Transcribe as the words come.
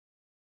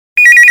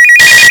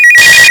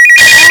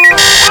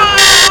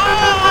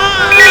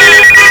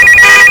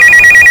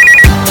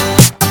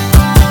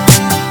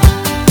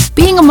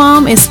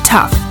is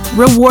tough,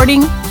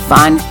 rewarding,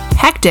 fun,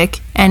 hectic,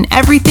 and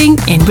everything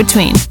in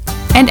between.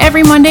 And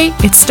every Monday,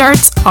 it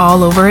starts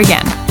all over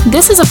again.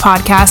 This is a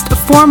podcast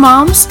for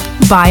moms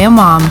by a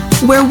mom,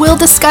 where we'll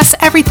discuss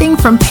everything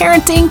from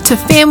parenting to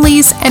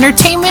families,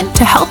 entertainment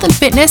to health and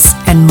fitness,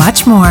 and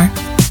much more.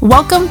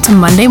 Welcome to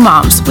Monday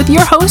Moms with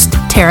your host,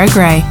 Tara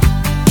Gray.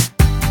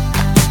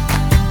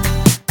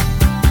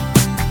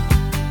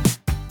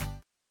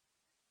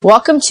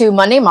 Welcome to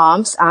Monday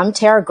Moms. I'm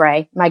Tara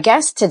Gray. My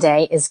guest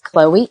today is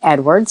Chloe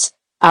Edwards,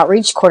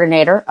 Outreach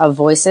Coordinator of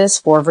Voices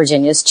for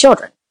Virginia's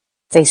Children.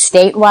 It's a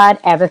statewide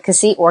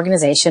advocacy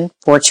organization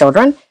for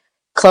children.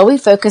 Chloe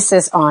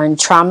focuses on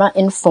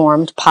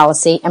trauma-informed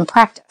policy and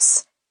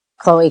practice.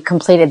 Chloe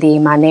completed the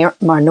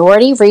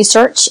Minority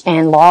Research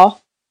and Law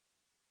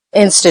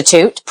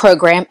Institute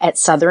program at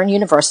Southern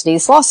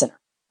University's Law Center.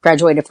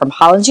 Graduated from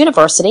Hollins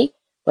University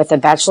with a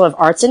Bachelor of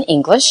Arts in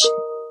English.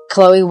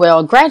 Chloe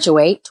will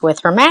graduate with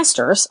her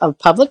Master's of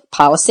Public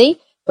Policy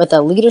with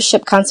a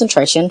leadership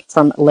concentration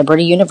from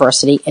Liberty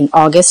University in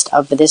August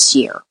of this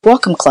year.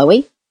 Welcome,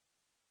 Chloe.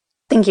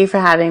 Thank you for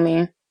having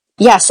me.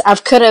 Yes, I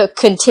could have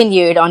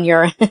continued on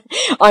your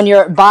on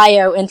your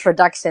bio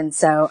introduction,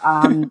 so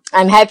I'm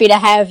happy to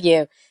have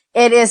you.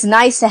 It is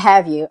nice to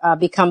have you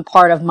become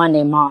part of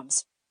Monday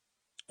Moms.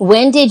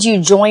 When did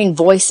you join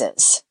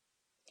Voices?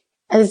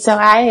 So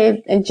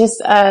I just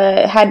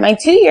had my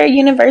 2-year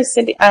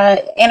university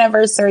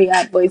anniversary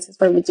at Voices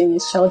for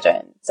Virginia's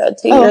Children. So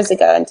 2 years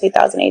ago in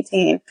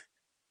 2018.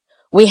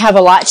 We have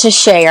a lot to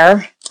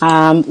share.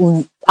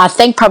 I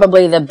think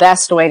probably the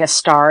best way to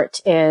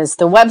start is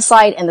the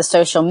website and the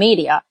social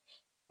media.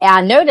 And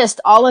I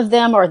noticed all of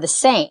them are the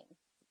same.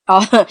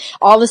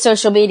 All the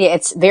social media,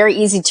 it's very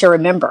easy to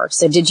remember.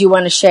 So did you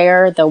want to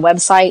share the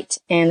website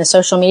and the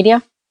social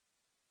media?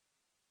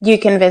 You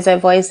can visit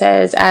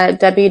Voices at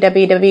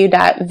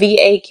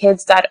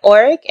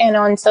www.vakids.org. And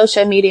on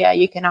social media,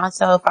 you can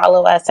also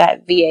follow us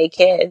at VA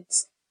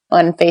Kids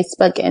on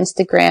Facebook,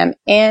 Instagram,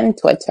 and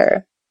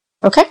Twitter.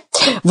 Okay.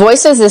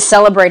 Voices is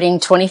celebrating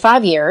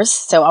 25 years.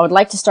 So I would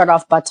like to start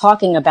off by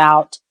talking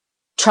about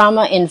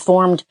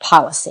trauma-informed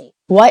policy.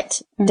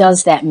 What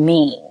does that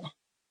mean?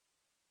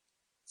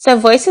 So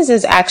Voices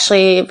is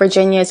actually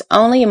Virginia's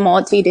only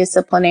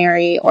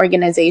multidisciplinary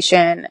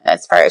organization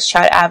as far as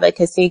child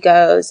advocacy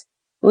goes.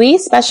 We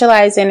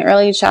specialize in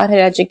early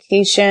childhood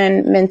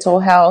education, mental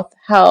health,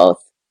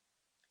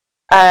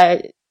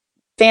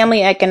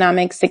 family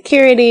economic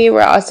security.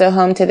 We're also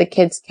home to the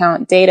Kids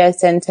Count Data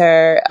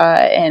Center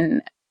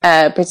and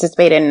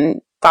participate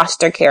in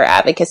foster care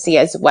advocacy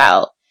as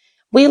well.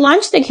 We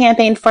launched the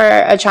campaign for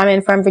a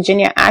trauma-informed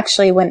Virginia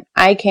actually when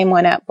I came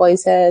on at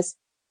Voices.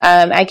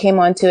 I came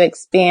on to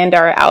expand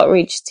our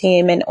outreach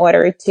team in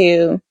order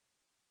to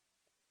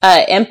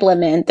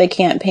implement the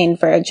campaign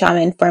for a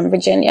trauma-informed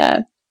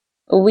Virginia.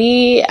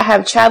 We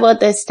have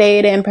traveled the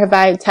state and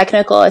provide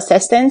technical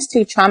assistance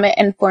to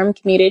trauma-informed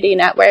community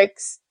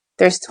networks.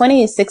 There's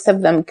 26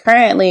 of them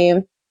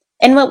currently.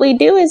 And what we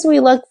do is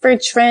we look for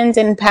trends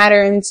and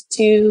patterns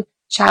to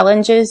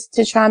challenges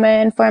to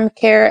trauma-informed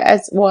care,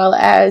 as well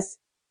as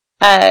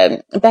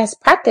best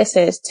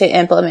practices to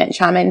implement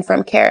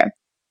trauma-informed care.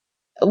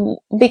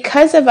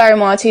 Because of our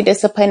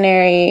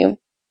multidisciplinary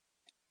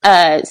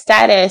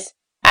status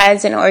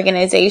as an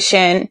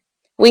organization,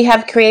 we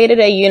have created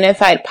a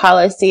unified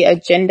policy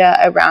agenda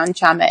around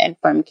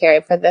trauma-informed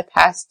care for the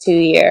past 2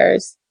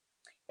 years.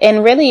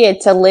 And really,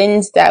 it's a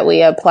lens that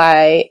we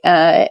apply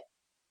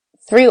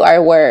through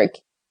our work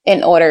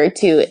in order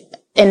to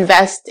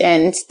invest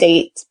in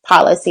state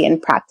policy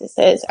and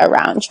practices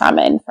around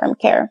trauma-informed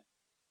care.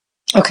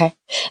 Okay.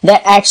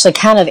 That actually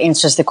kind of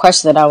answers the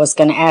question that I was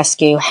going to ask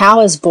you.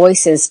 How is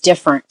Voices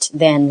different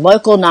than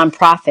local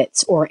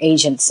nonprofits or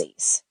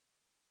agencies?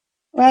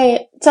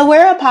 Right. So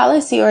we're a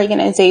policy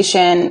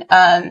organization.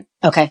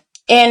 Okay.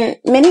 And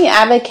many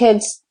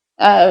advocates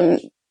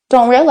don't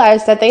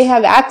realize that they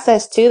have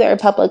access to their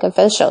public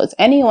officials.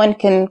 Anyone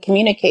can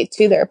communicate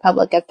to their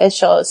public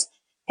officials.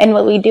 And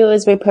what we do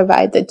is we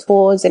provide the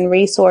tools and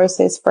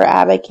resources for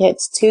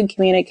advocates to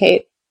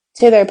communicate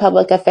to their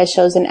public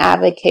officials and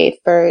advocate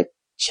for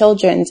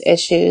children's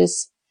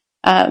issues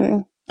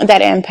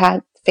that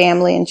impact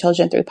family and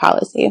children through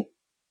policy.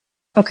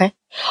 Okay.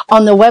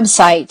 On the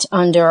website,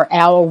 under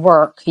Our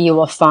Work, you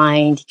will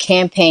find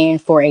Campaign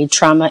for a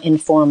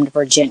Trauma-Informed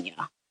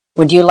Virginia.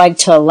 Would you like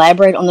to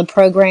elaborate on the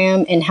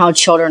program and how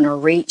children are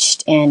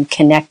reached and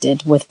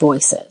connected with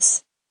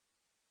Voices?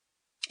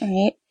 All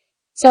right.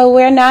 So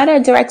we're not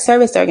a direct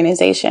service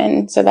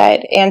organization, so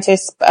that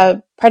answers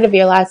part of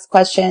your last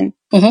question.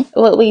 Mm-hmm.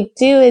 What we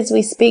do is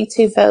we speak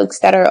to folks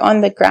that are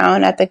on the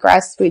ground at the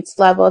grassroots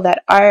level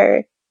that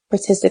are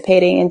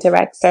participating in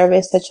direct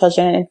service to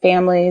children and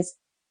families.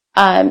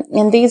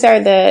 And these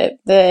are the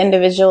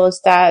individuals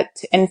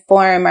that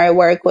inform our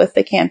work with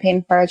the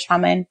Campaign for a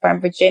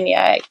Trauma-Informed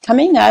Virginia.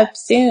 Coming up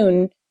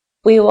soon,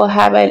 we will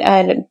have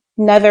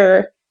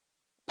another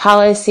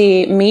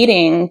policy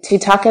meeting to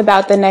talk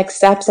about the next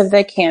steps of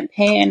the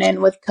campaign.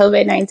 And with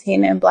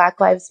COVID-19 and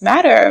Black Lives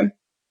Matter,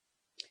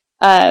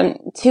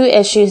 two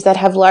issues that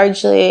have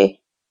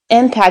largely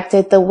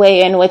impacted the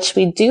way in which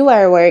we do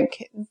our work,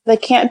 the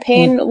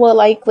campaign will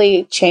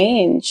likely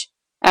change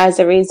as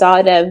a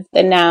result of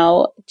the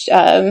now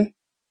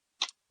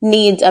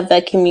needs of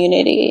the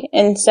community.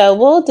 And so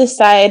we'll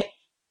decide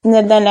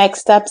the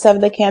next steps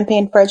of the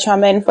campaign for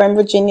Trauma Informed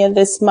Virginia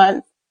this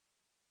month.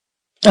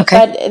 Okay.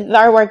 But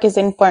our work is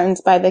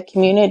informed by the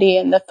community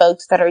and the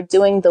folks that are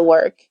doing the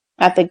work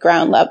at the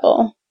ground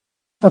level.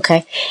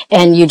 Okay.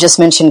 And you just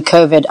mentioned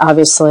COVID,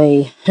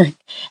 obviously.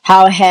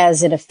 How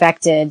has it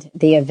affected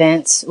the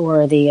events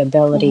or the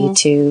ability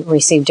to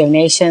receive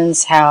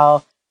donations?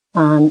 How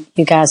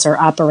you guys are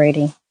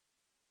operating?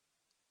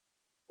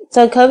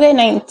 So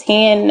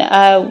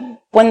COVID-19,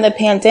 when the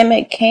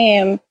pandemic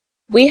came,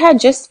 we had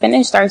just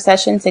finished our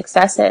session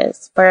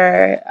successes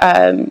for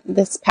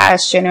this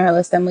past General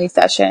Assembly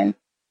session.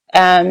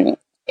 And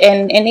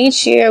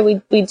each year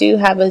we do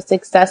have a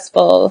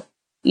successful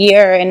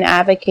year in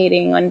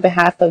advocating on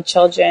behalf of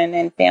children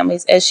and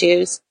families'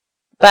 issues.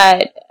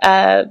 But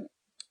a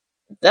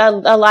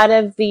lot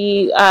of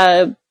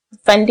the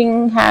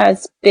funding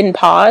has been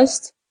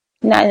paused,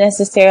 not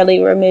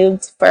necessarily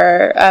removed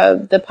for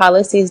the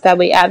policies that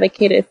we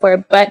advocated for,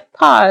 but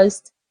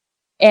paused.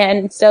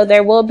 And so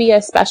there will be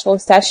a special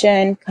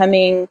session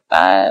coming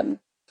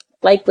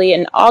likely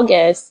in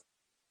August,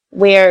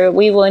 where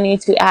we will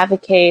need to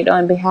advocate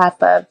on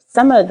behalf of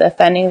some of the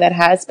funding that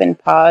has been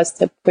paused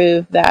to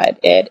prove that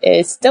it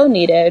is still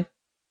needed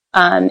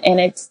and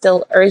it's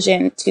still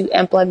urgent to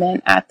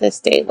implement at the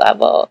state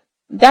level.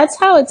 That's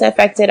how it's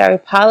affected our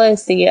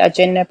policy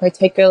agenda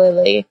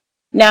particularly.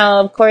 Now,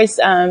 of course,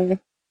 from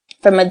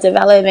a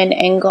development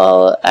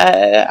angle,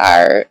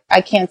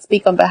 I can't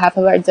speak on behalf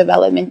of our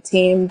development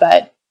team,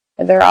 but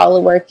they're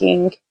all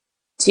working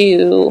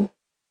to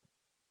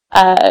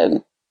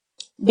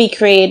be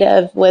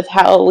creative with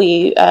how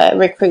we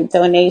recruit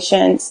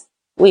donations.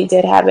 We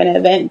did have an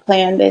event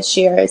planned this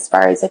year as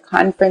far as a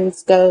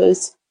conference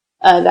goes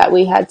that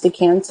we had to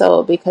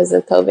cancel because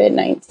of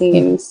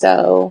COVID-19.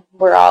 So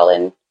we're all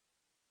in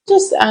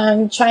just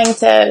trying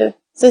to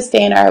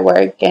sustain our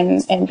work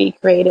and be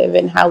creative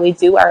in how we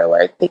do our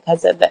work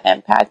because of the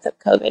impact of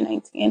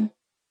COVID-19.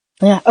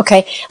 Yeah.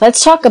 Okay.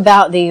 Let's talk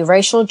about the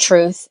Racial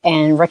Truth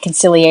and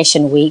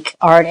Reconciliation Week,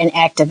 Art and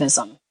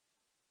Activism.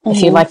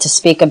 If you'd like to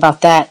speak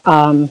about that,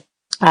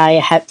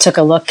 I took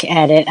a look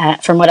at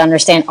it. From what I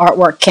understand,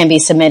 artwork can be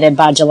submitted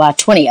by July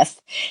 20th.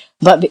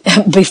 But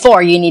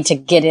before, you need to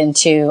get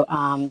into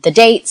the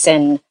dates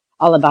and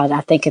all about it.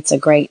 I think it's a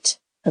great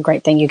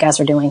thing you guys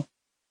are doing.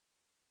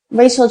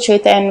 Racial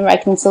Truth and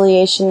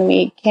Reconciliation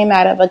Week came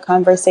out of a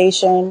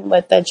conversation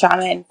with the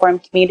Trauma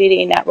Informed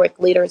Community Network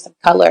Leaders of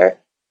Color.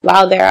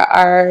 While there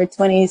are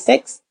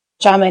 26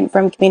 Trauma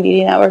Informed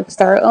Community Networks,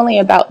 there are only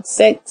about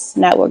 6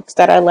 networks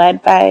that are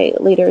led by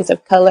leaders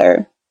of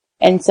color.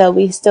 And so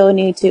we still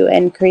need to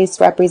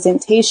increase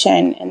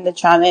representation in the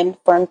trauma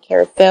informed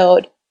care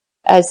field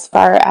as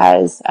far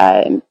as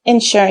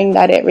ensuring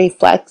that it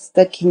reflects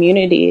the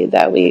community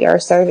that we are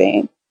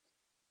serving.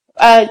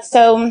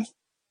 So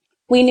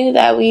we knew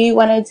that we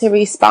wanted to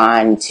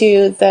respond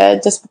to the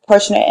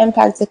disproportionate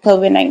impact of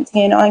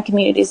COVID-19 on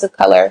communities of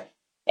color.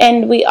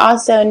 And we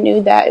also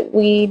knew that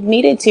we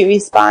needed to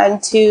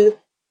respond to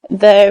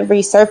the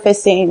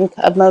resurfacing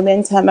of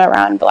momentum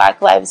around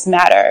Black Lives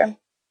Matter.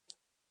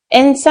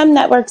 And some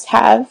networks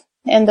have,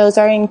 and those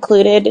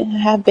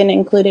have been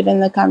included in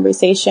the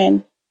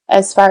conversation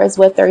as far as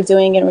what they're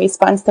doing in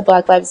response to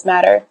Black Lives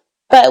Matter.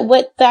 But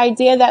what the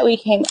idea that we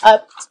came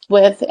up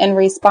with in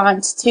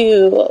response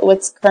to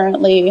what's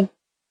currently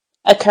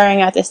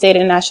occurring at the state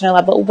and national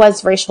level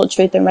was Racial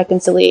Truth and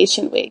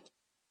Reconciliation Week.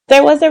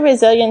 There was a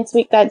Resilience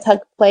Week that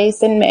took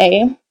place in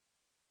May,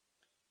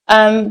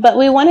 but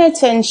we wanted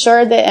to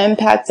ensure the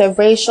impacts of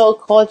racial,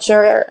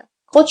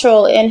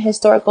 cultural, and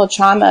historical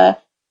trauma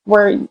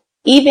were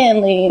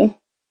evenly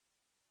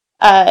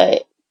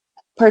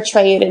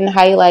portrayed and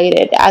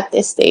highlighted at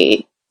the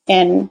state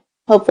and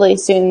hopefully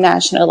soon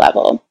national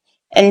level.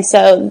 And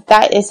so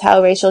that is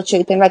how Racial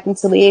Truth and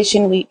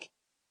Reconciliation Week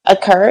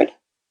occurred.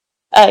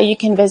 You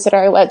can visit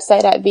our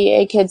website at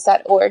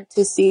vakids.org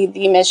to see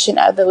the mission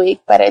of the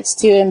week, but it's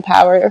to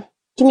empower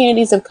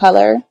communities of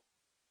color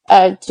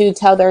to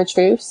tell their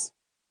truths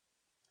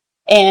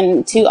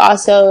and to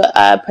also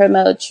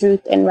promote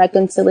truth and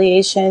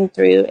reconciliation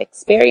through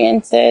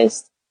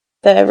experiences,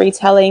 the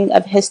retelling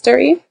of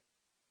history,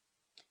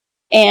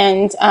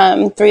 and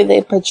through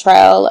the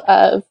portrayal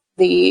of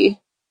the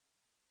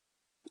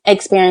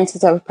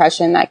experiences of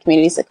oppression that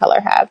communities of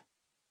color have.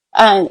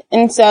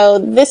 And so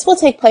this will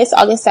take place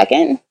August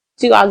 2nd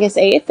to August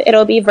 8th.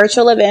 It'll be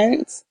virtual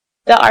events.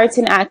 The Arts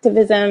and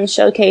Activism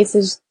Showcase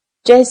is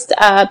just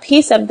a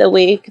piece of the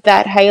week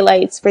that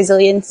highlights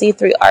resiliency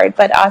through art,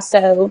 but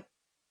also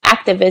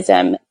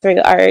activism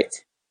through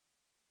art.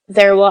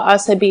 There will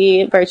also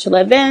be virtual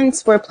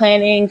events. We're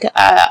planning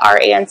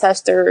our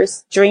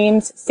Ancestors'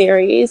 Dreams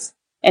series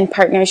in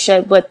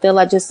partnership with the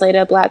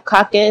Legislative Black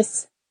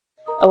Caucus.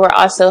 We're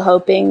also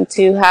hoping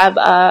to have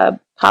a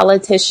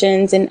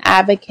Politicians and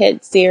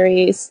Advocates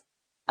series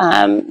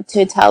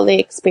to tell the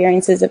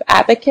experiences of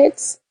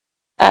advocates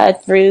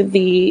through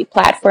the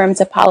platforms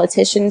of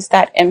politicians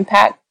that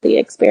impact the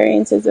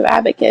experiences of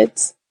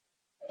advocates.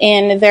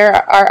 And there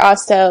are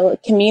also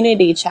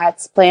community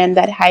chats planned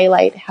that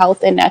highlight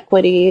health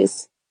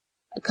inequities,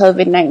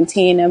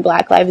 COVID-19 and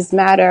Black Lives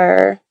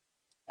Matter,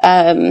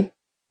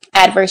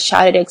 adverse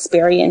childhood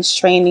experience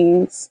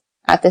trainings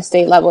at the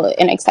state level,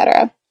 and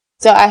etc.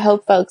 So I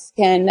hope folks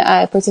can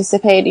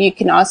participate. You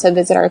can also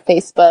visit our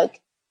Facebook,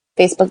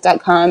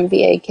 facebook.com,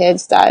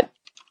 vakids,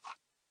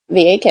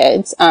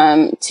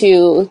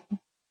 to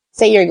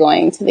say you're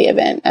going to the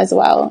event as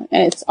well.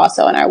 And it's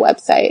also on our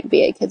website,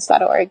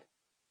 vakids.org.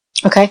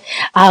 Okay.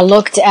 I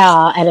looked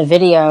at a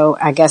video,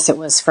 I guess it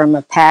was from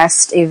a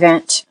past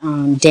event,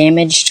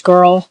 Damaged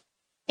Girl.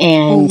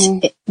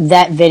 And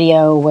that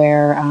video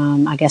where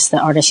I guess the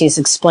artist is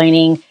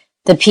explaining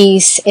the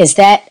piece, is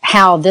that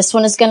how this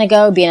one is going to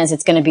go, being as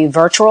it's going to be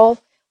virtual?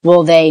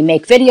 Will they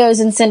make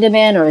videos and send them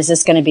in, or is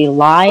this going to be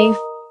live?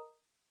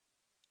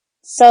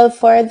 So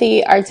for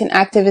the Arts and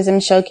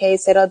Activism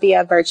Showcase, it'll be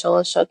a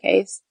virtual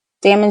showcase.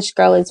 Damaged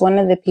Girl is one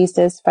of the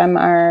pieces from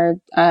our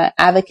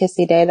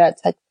advocacy day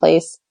that took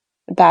place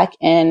back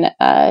in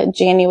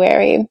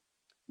January.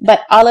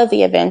 But all of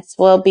the events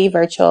will be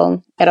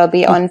virtual. It'll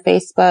be on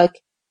Facebook.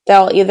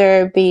 They'll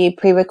either be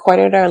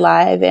pre-recorded or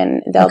live,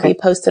 and they'll be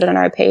posted on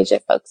our page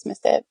if folks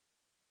miss it.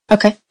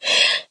 Okay.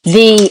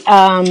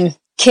 The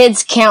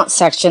kids count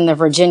section, the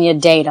Virginia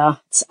data,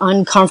 it's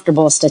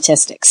uncomfortable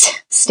statistics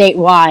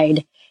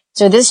statewide.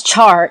 So this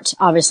chart,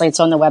 obviously it's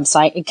on the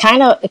website. It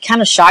kind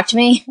of shocked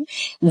me.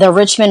 The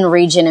Richmond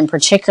region in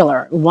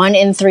particular, 1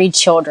 in 3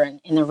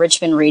 children in the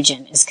Richmond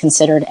region is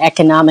considered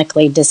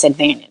economically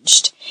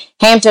disadvantaged.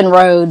 Hampton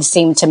Roads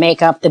seemed to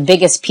make up the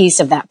biggest piece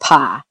of that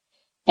pie.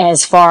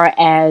 As far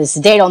as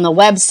data on the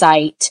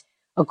website,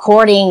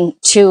 according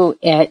to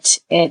it,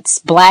 it's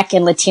Black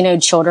and Latino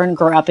children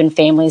grow up in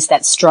families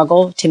that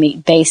struggle to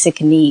meet basic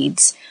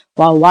needs,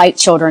 while white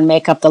children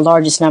make up the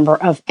largest number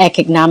of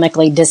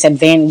economically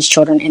disadvantaged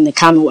children in the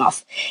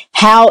Commonwealth.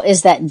 How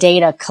is that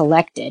data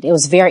collected? It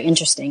was very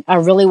interesting. I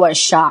really was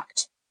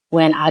shocked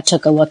when I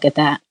took a look at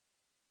that.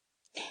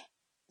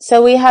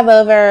 So we have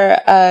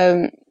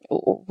over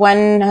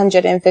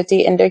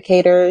 150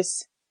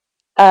 indicators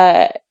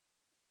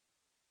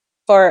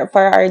for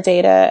our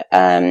data.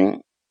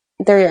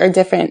 There are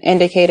different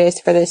indicators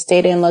for the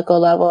state and local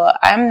level.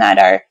 I'm not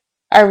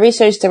our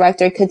research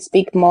director could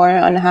speak more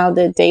on how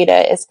the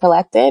data is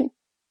collected.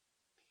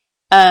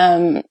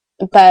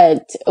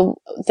 But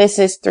this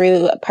is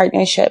through a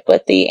partnership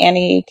with the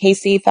Annie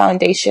Casey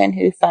Foundation,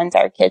 who funds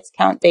our Kids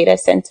Count Data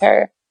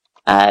Center.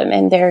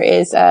 And there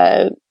is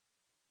a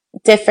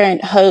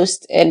different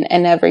host in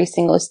every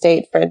single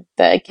state for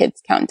the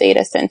Kids Count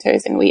Data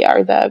Centers, and we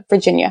are the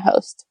Virginia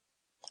host.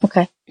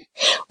 Okay.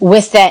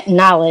 With that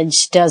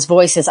knowledge, does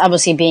Voices,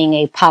 obviously being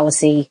a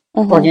policy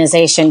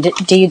organization,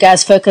 do you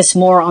guys focus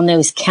more on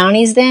those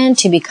counties then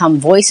to become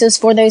voices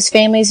for those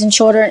families and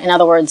children? In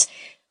other words,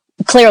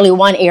 clearly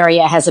one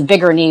area has a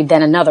bigger need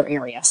than another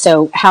area.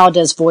 So how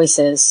does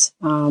Voices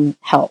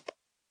help?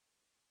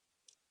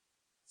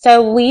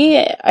 So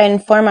we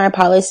inform our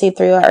policy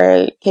through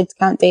our Kids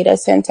Count Data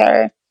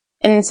Center.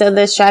 And so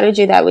the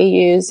strategy that we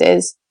use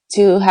is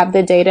to have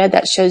the data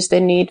that shows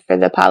the need for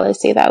the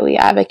policy that we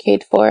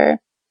advocate for,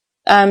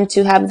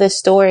 to have the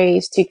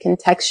stories to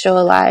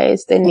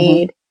contextualize the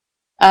need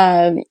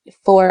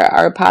for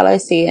our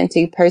policy and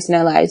to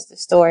personalize the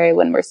story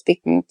when we're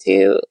speaking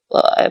to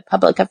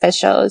public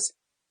officials.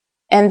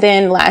 And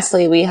then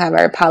lastly, we have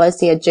our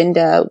policy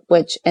agenda,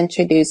 which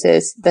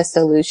introduces the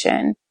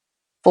solution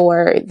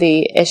for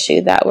the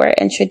issue that we're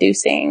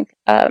introducing,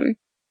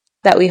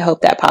 that we hope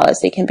that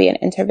policy can be an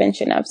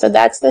intervention of. So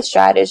that's the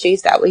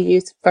strategies that we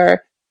use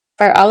for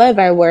all of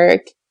our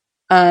work.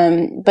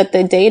 But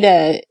the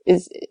data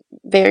is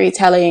very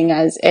telling,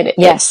 as it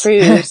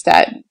proves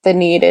that the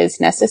need is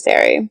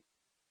necessary.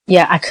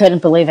 Yeah, I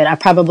couldn't believe it. I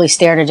probably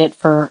stared at it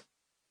for,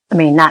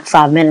 not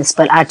 5 minutes,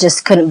 but I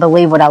just couldn't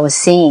believe what I was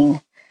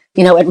seeing.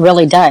 You know, it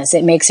really does.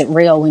 It makes it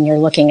real when you're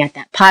looking at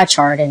that pie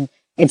chart, and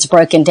it's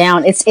broken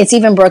down. It's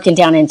even broken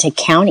down into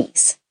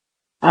counties.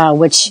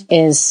 Which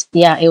is,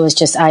 it was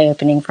just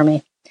eye-opening for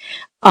me.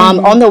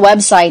 On the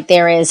website,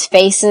 there is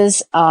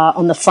Faces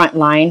on the Front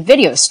Line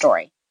video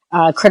story,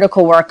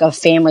 critical work of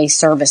family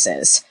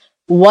services.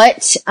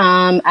 What,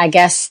 how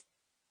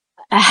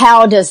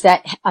does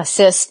that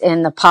assist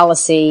in the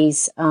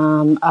policies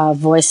of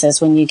Voices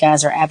when you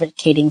guys are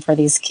advocating for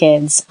these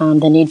kids,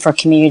 the need for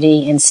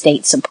community and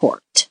state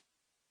support?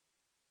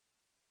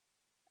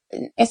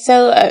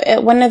 So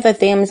one of the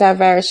themes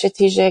of our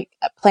strategic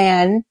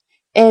plan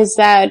is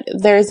that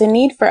there's a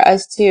need for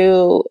us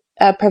to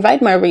provide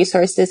more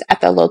resources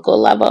at the local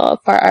level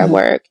for our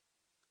work.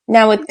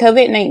 Now, with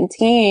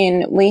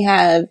COVID-19, we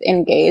have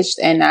engaged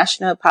in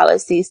national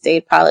policy,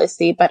 state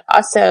policy, but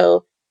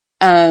also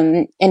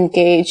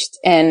engaged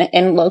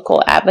in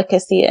local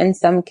advocacy in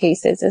some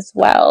cases as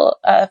well.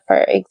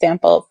 For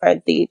example, for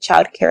the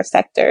child care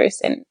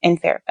sectors in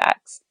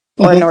Fairfax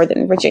or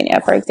Northern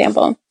Virginia, for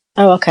example.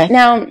 Oh, okay.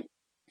 Now,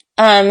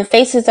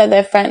 Faces of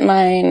the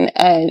Frontline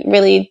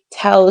really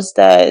tells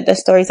the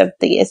stories of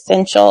the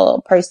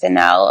essential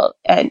personnel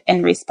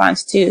in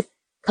response to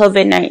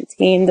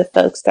COVID-19, the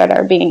folks that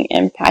are being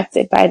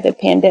impacted by the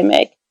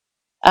pandemic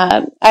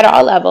at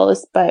all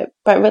levels, but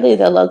really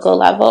the local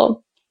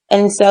level.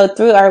 And so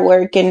through our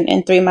work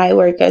and through my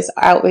work as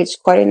outreach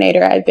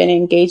coordinator, I've been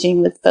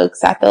engaging with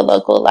folks at the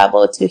local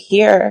level to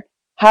hear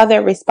how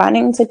they're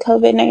responding to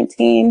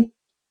COVID-19.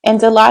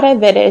 And a lot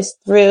of it is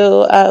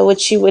through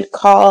what you would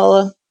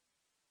call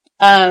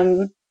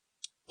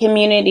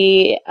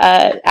community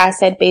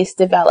asset-based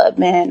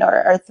development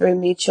or through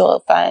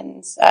mutual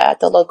funds at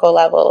the local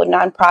level,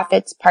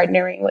 nonprofits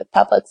partnering with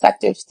public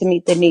sectors to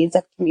meet the needs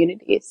of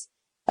communities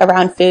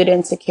around food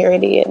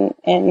insecurity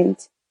and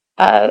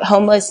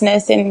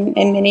homelessness in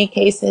many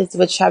cases,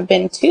 which have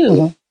been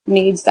two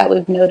needs that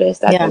we've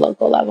noticed at the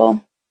local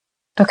level.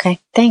 Okay,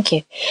 thank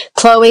you.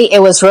 Chloe,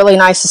 it was really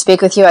nice to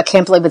speak with you. I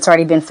can't believe it's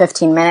already been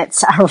 15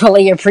 minutes. I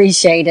really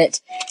appreciate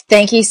it.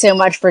 Thank you so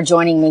much for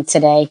joining me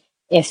today.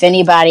 If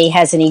anybody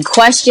has any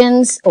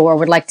questions or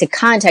would like to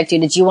contact you,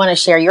 did you want to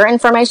share your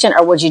information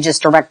or would you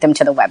just direct them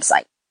to the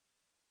website?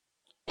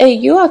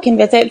 You all can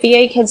visit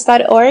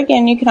vakids.org,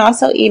 and you can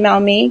also email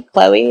me,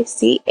 Chloe,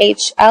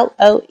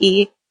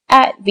 CHLOE,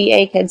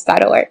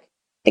 @vakids.org.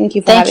 Thank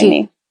you for having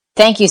me.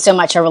 Thank you so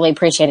much. I really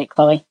appreciate it,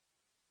 Chloe.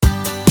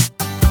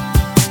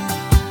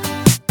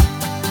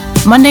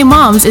 Monday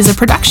Moms is a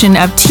production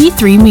of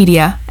T3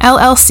 Media,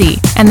 LLC,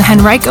 and the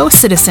Henrico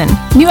Citizen.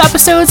 New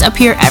episodes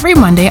appear every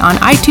Monday on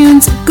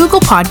iTunes, Google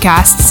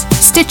Podcasts,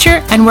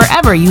 Stitcher, and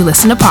wherever you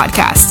listen to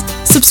podcasts.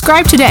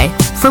 Subscribe today.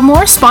 For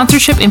more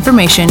sponsorship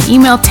information,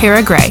 email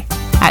Tara Gray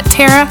at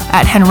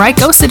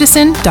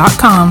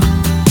tara@henricocitizen.com.